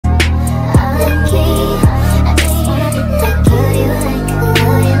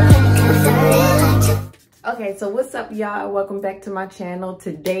So what's up, y'all? Welcome back to my channel.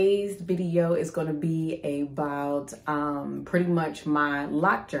 Today's video is going to be about pretty much my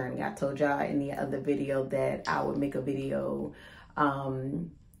lock journey. I told y'all in the other video that I would make a video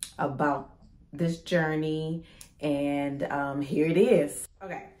about this journey, and here it is.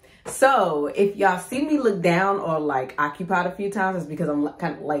 Okay, so if y'all see me look down or like occupied a few times, it's because I'm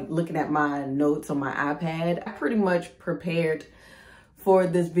kind of like looking at my notes on my iPad. I pretty much prepared for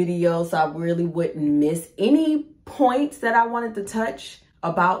this video, so I really wouldn't miss any points that I wanted to touch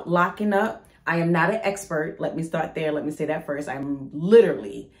about locking up. I am not an expert. Let me start there. Let me say that first. I'm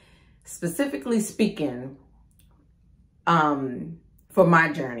literally, specifically speaking, for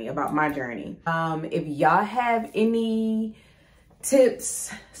my journey, about my journey. If y'all have any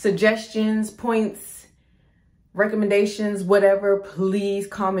tips, suggestions, points, recommendations, whatever, please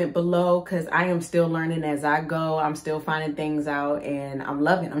comment below, because I am still learning as I go. I'm still finding things out and I'm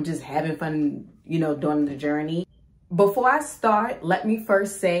loving it. I'm just having fun, you know, doing the journey. Before I start, let me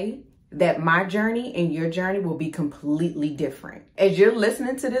first say that my journey and your journey will be completely different. As you're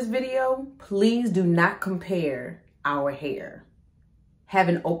listening to this video, please do not compare our hair. Have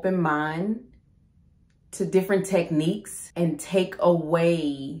an open mind to different techniques and take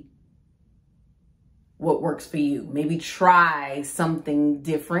away what works for you. Maybe try something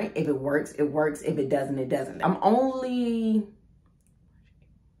different. If it works, it works. If it doesn't, it doesn't. I'm only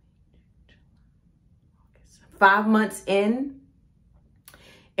 5 months in,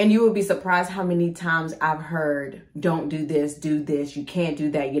 and you will be surprised how many times I've heard, don't do this, you can't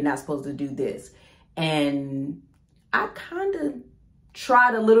do that, you're not supposed to do this. And I kind of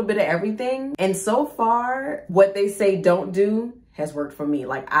tried a little bit of everything. And so far, what they say don't do has worked for me.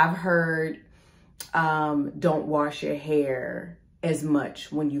 Like I've heard, don't wash your hair as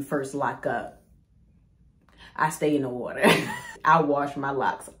much when you first lock up. I stay in the water. I wash my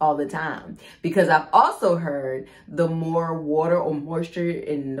locks all the time, because I've also heard the more water or moisture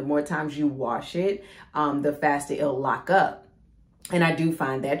and the more times you wash it, the faster it'll lock up. And I do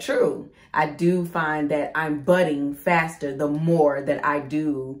find that true. I do find that I'm budding faster the more that I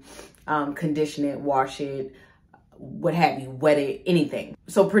do condition it, wash it, what have you, wet it, anything.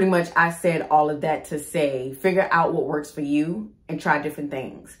 So pretty much I said all of that to say, figure out what works for you and try different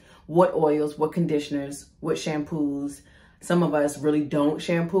things. What oils, what conditioners, what shampoos. Some of us really don't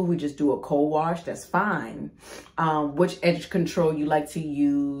shampoo. We just do a cold wash. That's fine. Which edge control you like to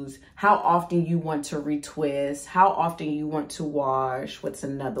use. How often you want to retwist. How often you want to wash. What's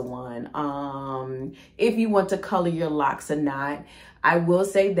another one? If you want to color your locks or not. I will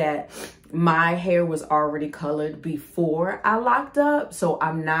say that my hair was already colored before I locked up. So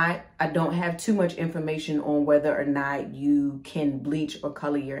I don't have too much information on whether or not you can bleach or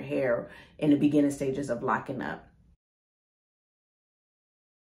color your hair in the beginning stages of locking up.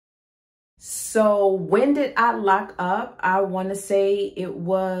 So when did I lock up? I want to say it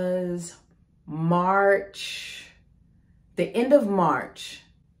was March, the end of March.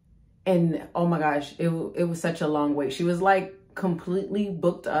 And oh my gosh, it was such a long wait. She was like completely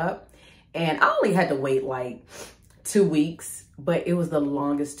booked up, and I only had to wait like 2 weeks, but it was the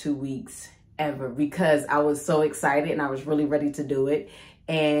longest 2 weeks ever because I was so excited and I was really ready to do it.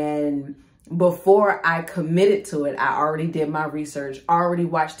 And before I committed to it, I already did my research, already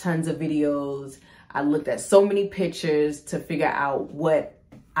watched tons of videos. I looked at so many pictures to figure out what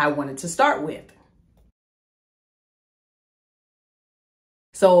I wanted to start with.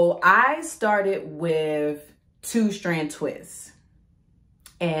 So I started with 2 strand twists,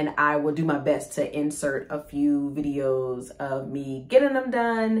 and I will do my best to insert a few videos of me getting them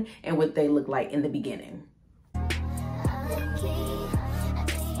done and what they look like in the beginning.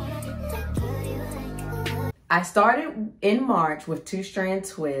 I started in March with 2 strand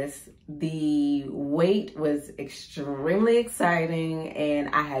twists. The wait was extremely exciting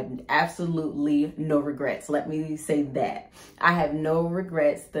and I had absolutely no regrets. Let me say that. I have no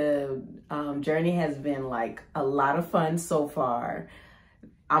regrets. The journey has been like a lot of fun so far.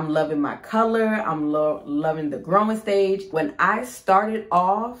 I'm loving my color. I'm loving the growing stage. When I started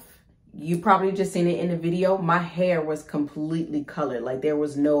off, you probably just seen it in the video, my hair was completely colored. Like there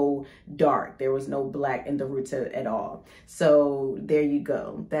was no dark, there was no black in the roots at all. So there you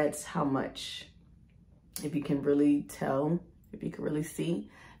go. That's how much, if you can really tell, if you can really see,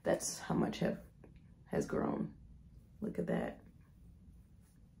 that's how much has grown. Look at that.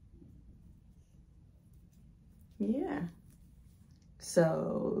 Yeah.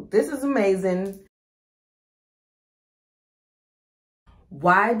 So this is amazing.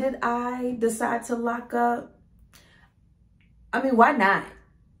 Why did I decide to lock up? I mean, why not?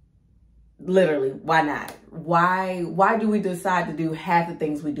 Literally, why not? Why do we decide to do half the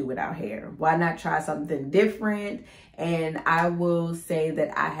things we do with our hair? Why not try something different? And I will say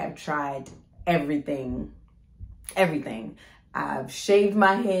that I have tried everything. I've shaved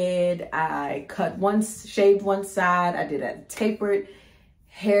my head. I shaved one side. I did a tapered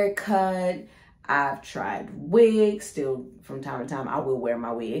haircut. I've tried wigs. Still, from time to time, I will wear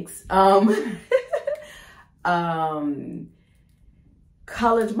my wigs.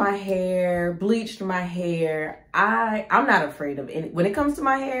 Colored my hair, bleached my hair. I'm not afraid of any. When it comes to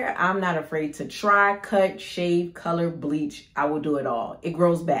my hair, I'm not afraid to try, cut, shave, color, bleach. I will do it all. It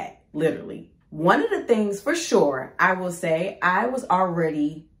grows back, literally. One of the things for sure, I will say, I was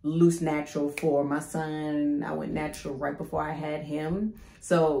already loose natural for my son. I went natural right before I had him.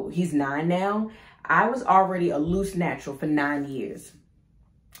 So he's 9 now. I was already a loose natural for 9 years.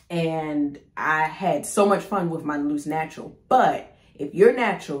 And I had so much fun with my loose natural. But if you're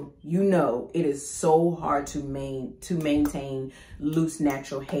natural, you know it is so hard to maintain loose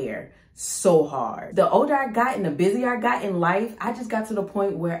natural hair. So hard. The older I got and the busier I got in life, I just got to the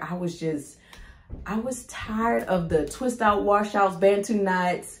point where I was tired of the twist out, washouts, bantu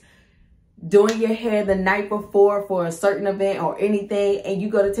knots, doing your hair the night before for a certain event or anything, and you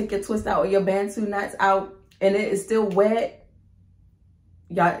go to take your twist out or your bantu knots out and it is still wet.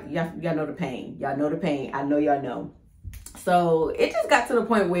 Y'all know the pain. Y'all know the pain. I know y'all know. So it just got to the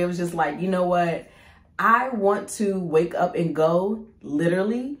point where it was just like, you know what? I want to wake up and go,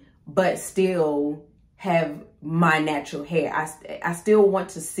 literally, but still have my natural hair. I still want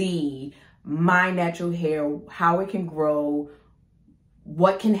to see my natural hair, how it can grow,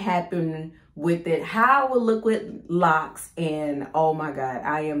 what can happen with it, how it will look with locks. And oh my God,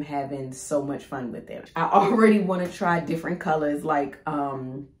 I am having so much fun with it. I already want to try different colors. Like,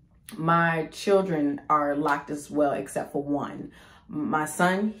 my children are locked as well, except for one. My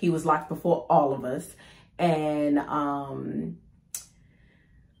son, he was locked before all of us. And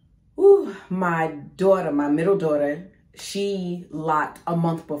my daughter, my middle daughter, she locked a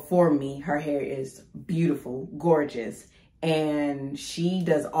month before me. Her hair is beautiful, gorgeous. And she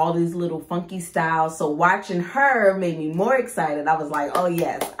does all these little funky styles. So watching her made me more excited. I was like, oh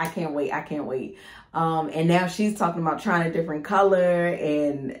yes, I can't wait. I can't wait. And now she's talking about trying a different color,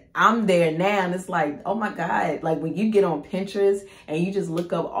 and I'm there now, and it's like, oh my God, like when you get on Pinterest and you just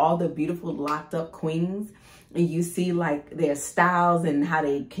look up all the beautiful locked up queens and you see like their styles and how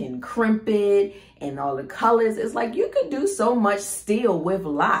they can crimp it and all the colors, it's like you could do so much still with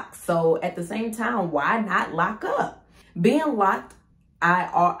locks. So at the same time, why not lock up? Being locked,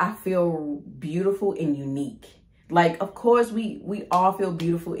 I feel beautiful and unique. Like, of course, we all feel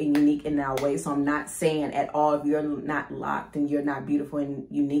beautiful and unique in our way. So I'm not saying at all, if you're not locked and you're not beautiful and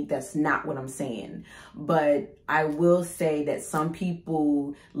unique, that's not what I'm saying. But I will say that some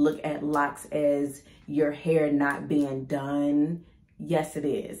people look at locks as your hair not being done. Yes, it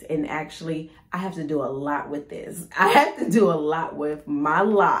is. And actually, I have to do a lot with this. I have to do a lot with my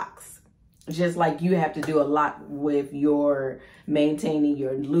locks, just like you have to do a lot with your maintaining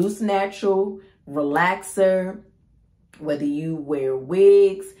your loose natural, relaxer, whether you wear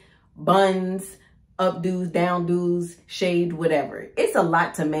wigs, buns, updos, downdos, shaved, whatever. It's a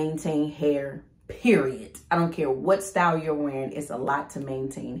lot to maintain hair, period. I don't care what style you're wearing. It's a lot to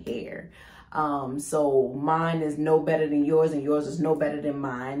maintain hair. So mine is no better than yours and yours is no better than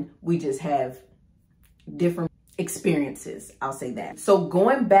mine. We just have different experiences. I'll say that. So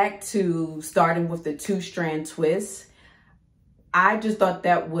going back to starting with the 2-strand twist, I just thought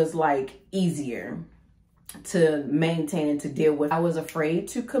that was like easier to maintain and to deal with. I was afraid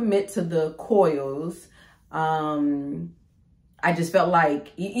to commit to the coils. I just felt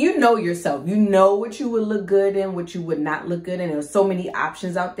like, you know yourself, you know what you would look good in, what you would not look good in. There's so many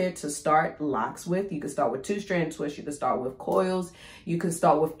options out there to start locks with. You can start with 2-strand twists. You can start with coils. You can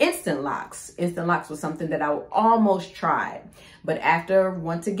start with instant locks. Instant locks was something that I almost tried. But after,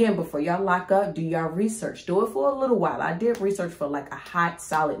 once again, before y'all lock up, do y'all research. Do it for a little while. I did research for like a hot,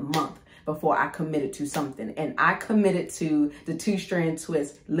 solid month before I committed to something. And I committed to the 2-strand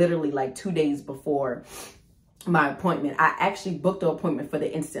twist literally like 2 days before my appointment. I actually booked the appointment for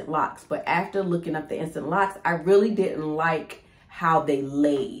the instant locks, but after looking up the instant locks, I really didn't like how they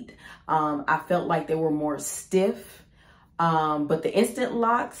laid. I felt like they were more stiff, but the instant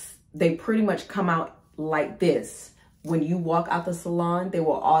locks, they pretty much come out like this. When you walk out the salon, they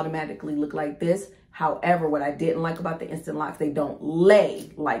will automatically look like this. However, what I didn't like about the instant locks, they don't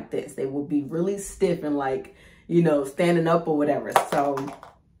lay like this. They will be really stiff and like, you know, standing up or whatever. So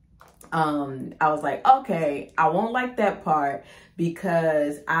I was like, okay, I won't like that part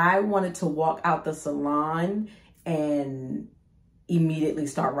because I wanted to walk out the salon and immediately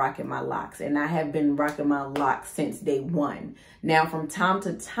start rocking my locks. And I have been rocking my locks since day one. Now, from time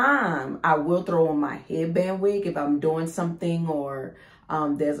to time, I will throw on my headband wig if I'm doing something, or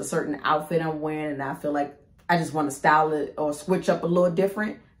there's a certain outfit I'm wearing and I feel like I just want to style it or switch up a little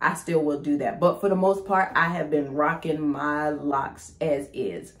different. I still will do that. But for the most part, I have been rocking my locks as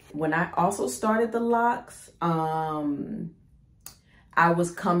is. When I also started the locks, I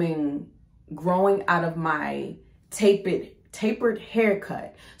was growing out of my tapered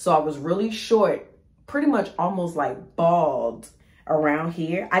haircut. So I was really short, pretty much almost like bald around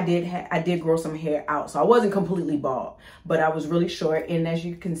here. I did grow some hair out, so I wasn't completely bald, but I was really short. And as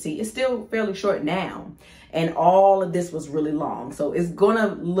you can see, it's still fairly short now. And all of this was really long. So it's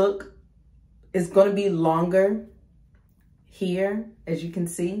gonna be longer here, as you can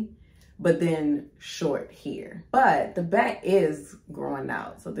see, but then short here. But the back is growing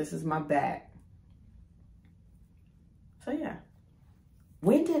out. So this is my back. So yeah.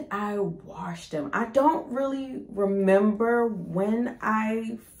 When did I wash them? I don't really remember when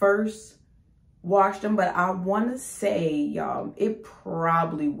I first washed them, but I want to say, y'all, it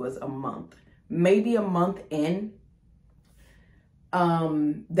probably was a month, maybe a month in.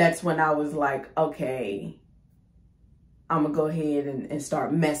 That's when I was like, okay, I'm gonna go ahead and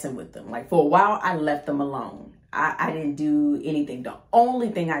start messing with them. Like, for a while, I left them alone. I didn't do anything. The only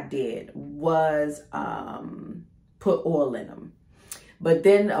thing I did was put oil in them. But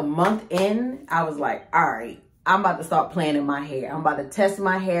then a month in, I was like, all right, I'm about to start playing in my hair. I'm about to test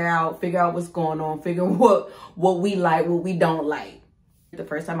my hair out, figure out what's going on, figure what we like, what we don't like. The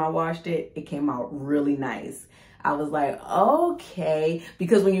first time I washed it, it came out really nice. I was like, okay.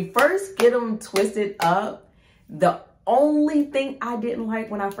 Because when you first get them twisted up, the only thing I didn't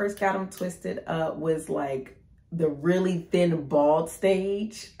like when I first got them twisted up was like the really thin bald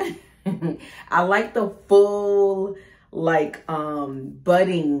stage. I like the full like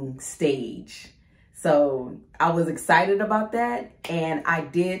budding stage. So I was excited about that. And I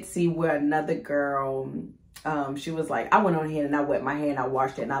did see where another girl, she was like, I went on ahead and I wet my hair and I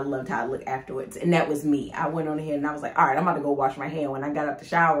washed it and I loved how it looked afterwards. And that was me. I went on ahead and I was like, all right, I'm about to go wash my hair. When I got out the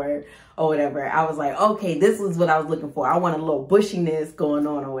shower or whatever, I was like, okay, this is what I was looking for. I want a little bushiness going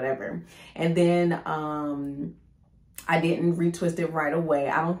on or whatever. And then I didn't retwist it right away.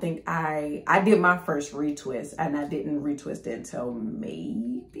 I don't think I did my first retwist and I didn't retwist it until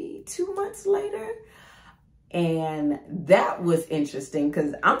maybe 2 months later. And that was interesting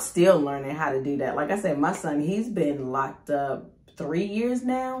because I'm still learning how to do that. Like I said, my son, he's been locked up 3 years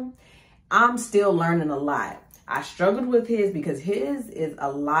now. I'm still learning a lot. I struggled with his because his is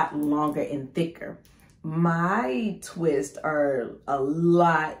a lot longer and thicker. My twists are a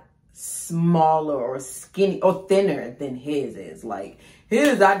lot smaller or skinny or thinner than his is. Like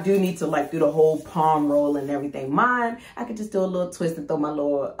his, I do need to like do the whole palm roll and everything. Mine, I could just do a little twist and throw my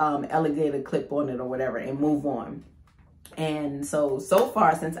little alligator clip on it or whatever and move on. And so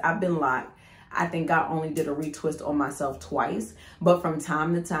far since I've been locked, I think I only did a retwist on myself twice, but from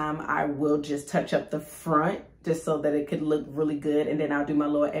time to time, I will just touch up the front just so that it could look really good. And then I'll do my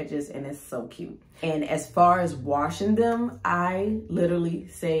little edges and it's so cute. And as far as washing them, I literally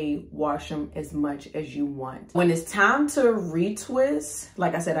say wash them as much as you want. When it's time to retwist,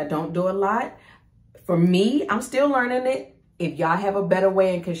 like I said, I don't do a lot. For me, I'm still learning it. If y'all have a better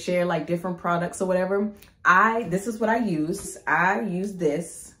way and can share like different products or whatever, this is what I use. I use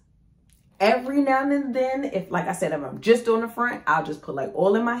this. Every now and then, if like I said, if I'm just on the front, I'll just put like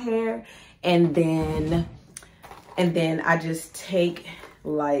oil in my hair and then I just take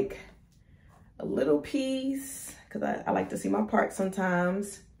like a little piece because I like to see my part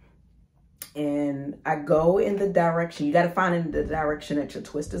sometimes. And I go in the direction, you got to find in the direction that your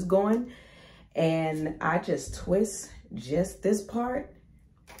twist is going. And I just twist just this part.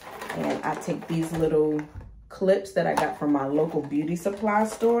 And I take these little clips that I got from my local beauty supply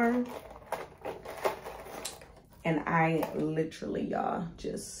store. And I literally, y'all,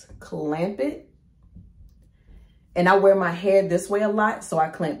 just clamp it. And I wear my hair this way a lot. So I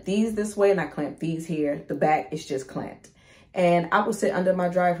clamp these this way and I clamp these here. The back is just clamped. And I will sit under my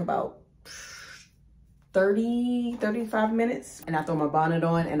dryer for about 30, 35 minutes. And I throw my bonnet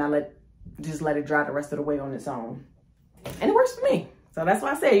on and I just let it dry the rest of the way on its own. And it works for me. So that's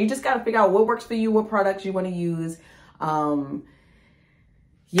why I say you just got to figure out what works for you, what products you want to use.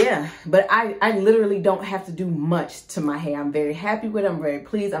 Yeah, but I literally don't have to do much to my hair. I'm very happy with it. I'm very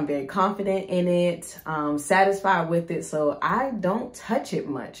pleased. I'm very confident in it, satisfied with it. So I don't touch it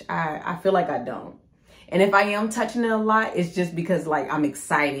much. I feel like I don't. And if I am touching it a lot, it's just because like I'm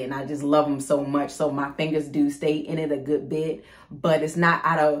excited and I just love them so much. So my fingers do stay in it a good bit, but it's not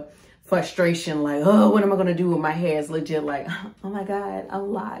out of frustration, like, oh, what am I gonna do with my hair? It's legit like, oh my God,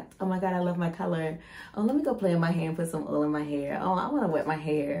 I'm locked. Oh my God, I love my color. Oh, let me go play in my hair and put some oil in my hair. Oh, I wanna wet my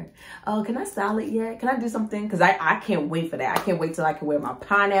hair. Oh, can I style it yet? Can I do something? Cause I can't wait for that. I can't wait till I can wear my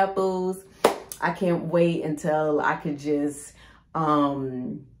pineapples. I can't wait until I could just,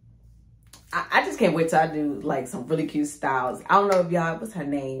 I just can't wait till I do like some really cute styles. I don't know if y'all, what's her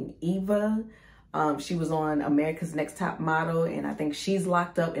name? Eva. She was on America's Next Top Model, and I think she's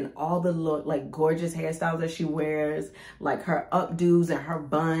locked up in all the like gorgeous hairstyles that she wears, like her updos and her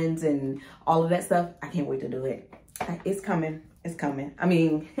buns and all of that stuff. I can't wait to do it. It's coming. It's coming. I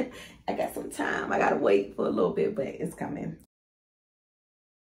mean, I got some time. I gotta wait for a little bit, but it's coming.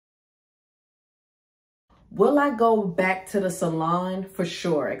 Will I go back to the salon? For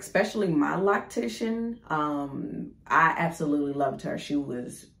sure, especially my loctician. I absolutely loved her. She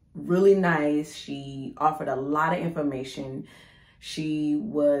was really nice. She offered a lot of information. She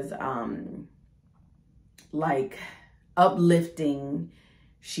was like uplifting.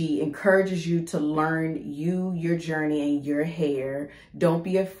 She encourages you to learn your journey and your hair. Don't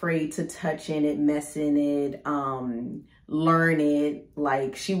be afraid to touch in it, mess in it, learn it.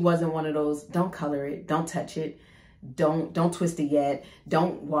 Like, she wasn't one of those, don't color it, don't touch it, don't twist it yet,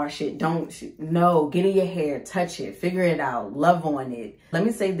 don't wash it, no, get in your hair, touch it, figure it out, love on it. Let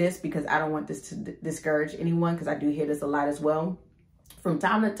me say this because I don't want this to discourage anyone, because I do hear this a lot as well. From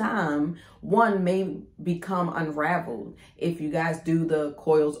time to time, one may become unraveled if you guys do the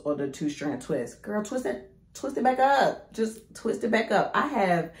coils or the 2-strand twist. Girl, twist it back up. Just twist it back up. I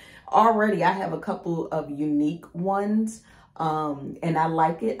have a couple of unique ones, and I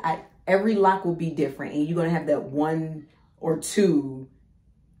like it. Every lock will be different, and you're going to have that 1 or 2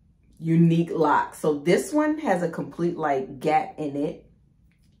 unique locks. So this one has a complete like gap in it.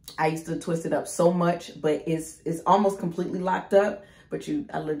 I used to twist it up so much, but it's almost completely locked up, but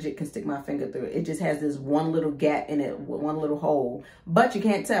I legit can stick my finger through it. It just has this one little gap in it, one little hole, but you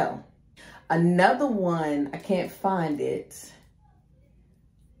can't tell. Another one, I can't find it.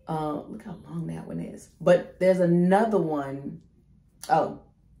 Look how long that one is. But there's another one. Oh,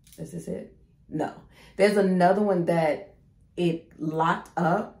 is this it? No. There's another one that it locked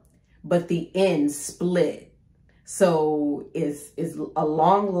up, but the end split. So it's a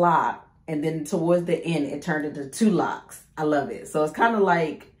long lock, and then towards the end, it turned into 2 locks. I love it. So it's kind of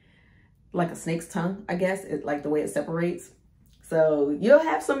like a snake's tongue, I guess. It's like the way it separates. So you'll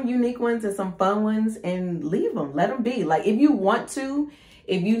have some unique ones and some fun ones, and leave them. Let them be. Like, if you want to,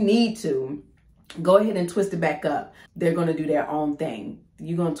 if you need to, go ahead and twist it back up. They're going to do their own thing.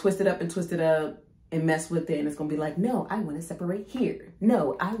 You're going to twist it up and mess with it. And it's going to be like, no, I want to separate here.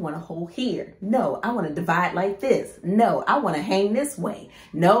 No, I want to hold here. No, I want to divide like this. No, I want to hang this way.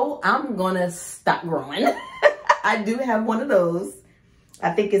 No, I'm going to stop growing. I do have one of those.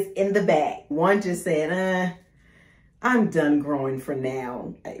 I think it's in the bag. One just said, I'm done growing for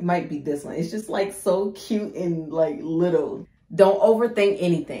now. It might be this one. It's just like so cute and like little. Don't overthink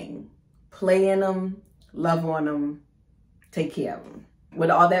anything. Play in them, love on them, take care of them. With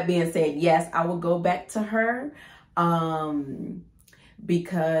all that being said, yes, I will go back to her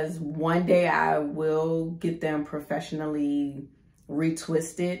because one day I will get them professionally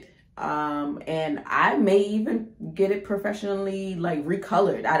retwisted. And I may even get it professionally like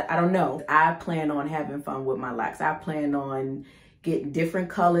recolored. I don't know. I plan on having fun with my locks. I plan on getting different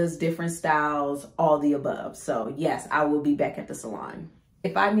colors, different styles, all the above. So yes, I will be back at the salon.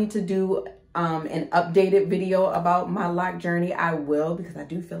 If I need to do an updated video about my lock journey, I will, because I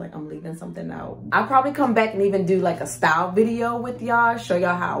do feel like I'm leaving something out. I'll probably come back and even do like a style video with y'all, show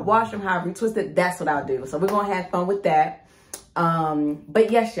y'all how I wash them, how I retwist it. That's what I'll do. So we're gonna have fun with that. But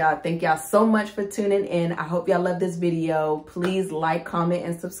yes, y'all, thank y'all so much for tuning in. I hope y'all love this video. Please like, comment,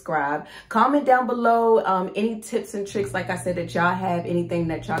 and subscribe. Comment down below any tips and tricks, like I said, that y'all have, anything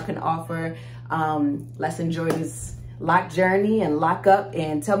that y'all can offer. Let's enjoy this lock journey and lock up,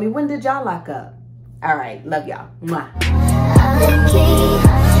 and tell me, when did y'all lock up? All right, love y'all. Mwah.